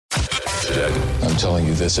dead. I'm telling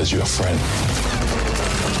you this as your friend.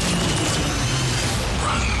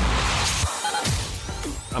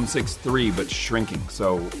 I'm 6'3", but shrinking,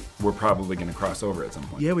 so we're probably going to cross over at some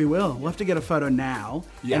point. Yeah, we will. We'll have to get a photo now,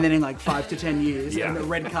 and then in like 5 to 10 years, on the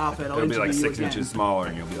red carpet, I'll It'll be like interview you 6 again. inches smaller,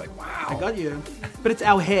 and you'll be like, wow. I got you. But it's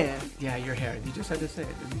our hair. Yeah, your hair. You just had to say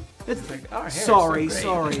it, didn't you? It's like, our hair sorry, is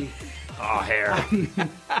so great. sorry. Oh, hair.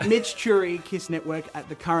 Mitch Churi, Kiss Network, at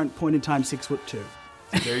the current point in time, 6'2".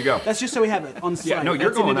 There you go. That's just so we have it on slate. Yeah, no, you're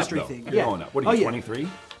That's an going up, industry though. thing. You're going up. What are you, 23?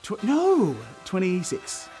 No,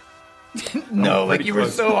 26. No, like you were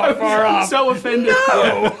so far off. So offended.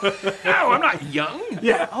 No, I'm not young.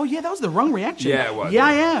 Yeah. Oh, yeah, that was the wrong reaction. Yeah, it was. Yeah,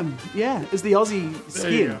 I am. Yeah, it's the Aussie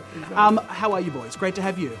skin. How are you, boys? Great to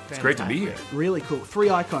have you. It's great to be here. Really cool. 3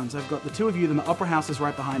 icons. I've got the 2 of you, then the Opera House is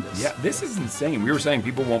right behind us. Yeah, this is insane. We were saying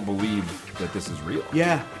people won't believe that this is real.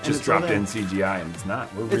 Yeah. It and just it's all dropped there. in CGI, and it's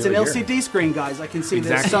not. We're It's really an here. LCD screen, guys. I can see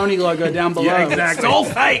Exactly. the Sony logo down below. Yeah, exactly. It's all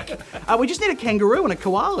fake. We just need a kangaroo and a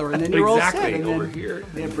koala, and then you're all set. Exactly, And then, over here.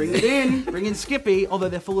 Yeah, bring it in. Bring in Skippy, although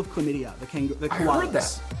they're full of chlamydia, the I koalas. heard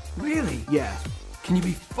that. Really? Yeah. Can you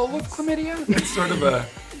be full of chlamydia? It's sort of a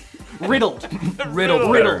Riddled. riddled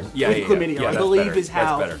With Yeah, chlamydia, I that's believe better. is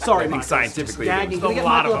how. That's better. Sorry, I think Michael. scientifically it gagging. was Can we a get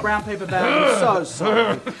lot Michael of a brown paper bag? I'm so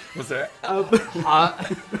sorry. What's that?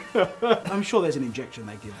 I'm sure there's an injection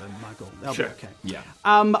they give them, Michael. They'll Sure. be okay. Yeah.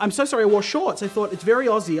 I'm so sorry I wore shorts. I thought it's very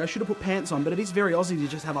Aussie. I should have put pants on, but it is very Aussie to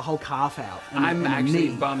just have a whole calf out. And, I'm and a actually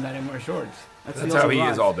knee. bummed I didn't wear shorts. That's the how Aussie he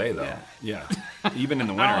life. is all day, though. Yeah. Even in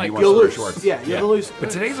the winter, like he wants You're to wear loose. shorts. Yeah, you're loose.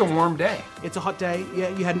 But today's a warm day. It's a hot day. Yeah,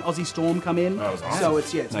 you had an Aussie storm come in. Oh, it was awesome. So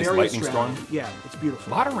it's Nice very lightning Australian. storm. Yeah, it's A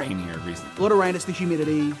beautiful. lot of rain here recently. A lot of rain, it's the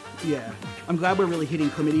humidity. Yeah. I'm glad we're really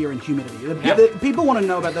hitting chlamydia and humidity. The people want to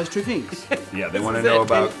know about those two things. Yeah, they want to know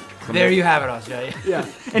about There you have it, Australia. Yeah.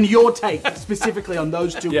 And your take specifically on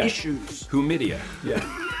those two Yeah. issues. humidia. Yeah.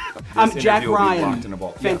 Jack interview will be Ryan, locked in a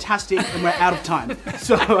vault. Yeah. fantastic, and we're out of time.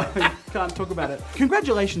 So I can't talk about it.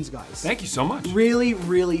 Congratulations, guys. Thank you so much. Really,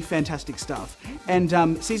 really fantastic stuff. And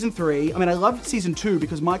season 3, I mean, I loved season 2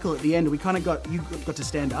 because Michael, at the end, you got to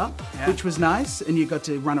stand up, which was nice, and you got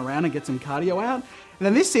to run around and get some cardio out. And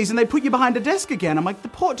then this season, they put you behind a desk again. I'm like,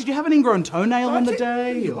 did you have an ingrown toenail on the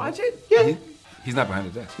day? Did you or- watch it? Yeah. He's not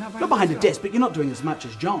behind the desk. Not behind a desk, but you're not doing as much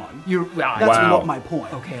as John. You're That's Wow. not my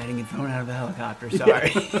point. okay. I didn't get thrown out of the helicopter.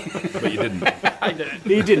 Sorry. But you didn't. I didn't.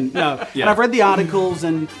 He didn't, no. Yeah. And I've read the articles,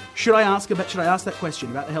 and should I ask that question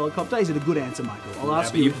about the helicopter? Is it a good answer, Michael? I'll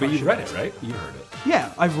ask you. But you've read it, right? You heard it.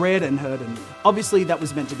 Yeah, I've read and heard, and obviously that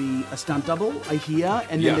was meant to be a stunt double, I hear,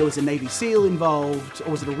 and then Yeah. there was a Navy SEAL involved,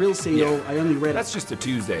 or was it a real SEAL? Yeah. I only read That's it. just a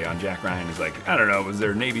Tuesday on Jack Ryan. He's like, I don't know, was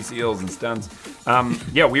there Navy SEAls and stunts?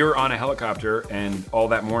 Yeah, we were on a helicopter, and all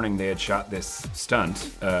that morning they had shot this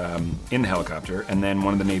stunt in the helicopter, and then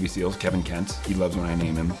one of the Navy SEAls, Kevin Kent, he loves when I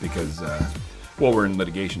name him because, well, we're in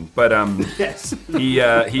litigation, but Yes.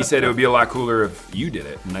 he said it would be a lot cooler if you did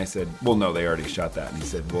it, and I said, well, no, they already shot that, and he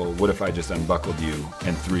said, well, what if I just unbuckled you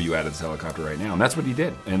and threw you out of this helicopter right now? And that's what he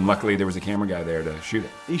did, and luckily there was a camera guy there to shoot it.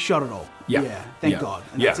 He shot it all. Yeah. Thank Yeah. God.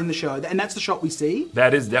 And Yeah. that's in the show. And that's the shot we see.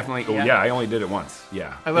 That is definitely. Oh, Yeah. yeah, I only did it once.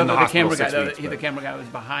 Yeah. I love In that the hospital camera guy. 6 weeks, The but- camera guy was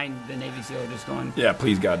behind the Navy SEAL, just going. Yeah,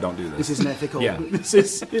 please God, don't do this. This isn't ethical. Yeah. This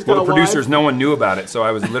is. He's Well, got the a producers, wife. no one knew about it, so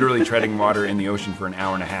I was literally treading water in the ocean for an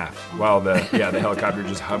hour and a half while the helicopter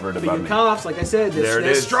just hovered above Your me. calves, like I said, There it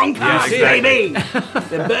they're is. strong Yeah, calves, exactly. baby.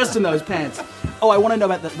 They're bursting those pants. Oh, I want to know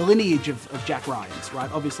about the lineage of Jack Ryan's, right?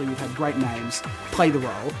 Obviously, we've had great names play the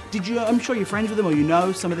role. I'm sure you're friends with them, or you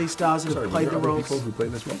know some of these stars that Sorry, have were played there the other roles. people who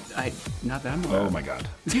played this role? Not that I'm aware Oh of. my God.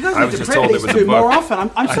 You guys I need was to just prep told it these was a two more book. often.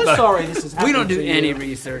 I'm so sorry this is happening. We don't do to any you.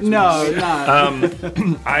 research. No,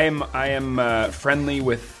 no. I am friendly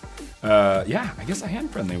with. Yeah, I guess I am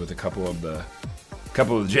friendly with a couple of the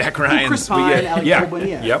Jack Ryans. Chris Pine, Alec Baldwin,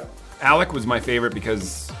 yeah. Yep. Alec was my favorite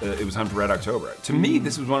because it was Hunt for Red October. To me,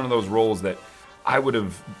 this was one of those roles that I would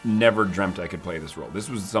have never dreamt I could play this role. This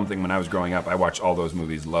was something when I was growing up. I watched all those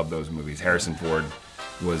movies, loved those movies. Harrison Ford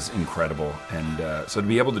was incredible, and so to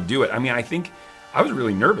be able to do it, I mean, I think I was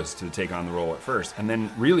really nervous to take on the role at first, and then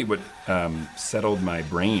really what settled my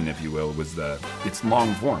brain, if you will, was it's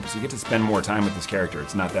long form. So you get to spend more time with this character.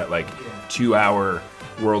 It's not that like 2-hour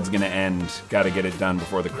world's gonna end, gotta get it done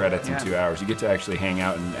before the credits in 2 hours. You get to actually hang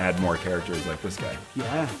out and add more characters like this guy.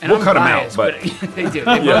 Yeah. And We'll I'm cut 'em out, biased, but- they do.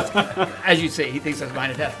 They both, as you say, he thinks I was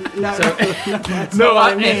behind a desk. No, So, that's no, not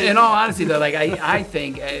what I mean. in all honesty, though, like I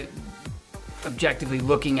think, objectively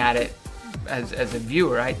looking at it as a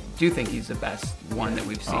viewer, I do think he's the best one that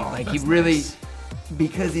we've seen. Oh, like he that's really, nice.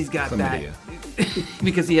 because he's got Chlamydia. that,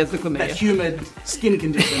 because he has the That chlamydia. humid skin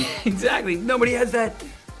condition. Exactly. Nobody has that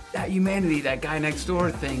that humanity, that guy next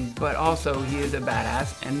door thing, but also he is a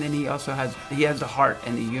badass, and then he also has the heart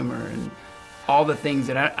and the humor and all the things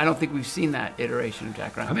that I don't think we've seen that iteration of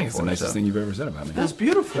Jack Ryan. I think it's the nicest thing you've ever said about me. That's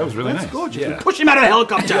beautiful. That was really That's nice. gorgeous. Yeah. Push him out of the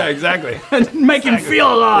helicopter. Yeah, exactly. And make him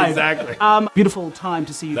feel alive. Exactly. Beautiful time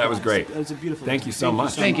to see you. That was guys. great. It was a beautiful. Thank you so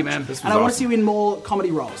much. Thank you, man. This was And I want to awesome. see you in more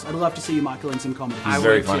comedy roles. I'd love to see you, Michael, in some comedy. I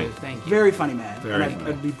very would funny. too. Thank you. Very funny man. Very and funny.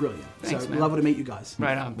 It'd be brilliant. Thanks, so man. lovely to meet you guys.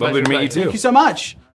 Right on. Lovely to meet you Pleasure, too. Thank you so much.